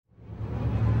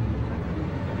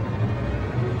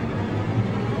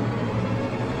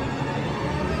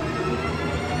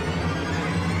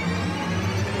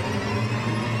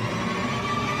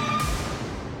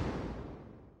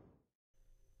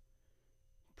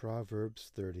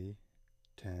Proverbs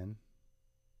 30:10.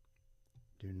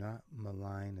 Do not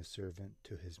malign a servant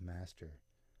to his master,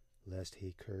 lest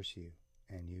he curse you,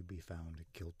 and you be found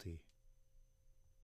guilty.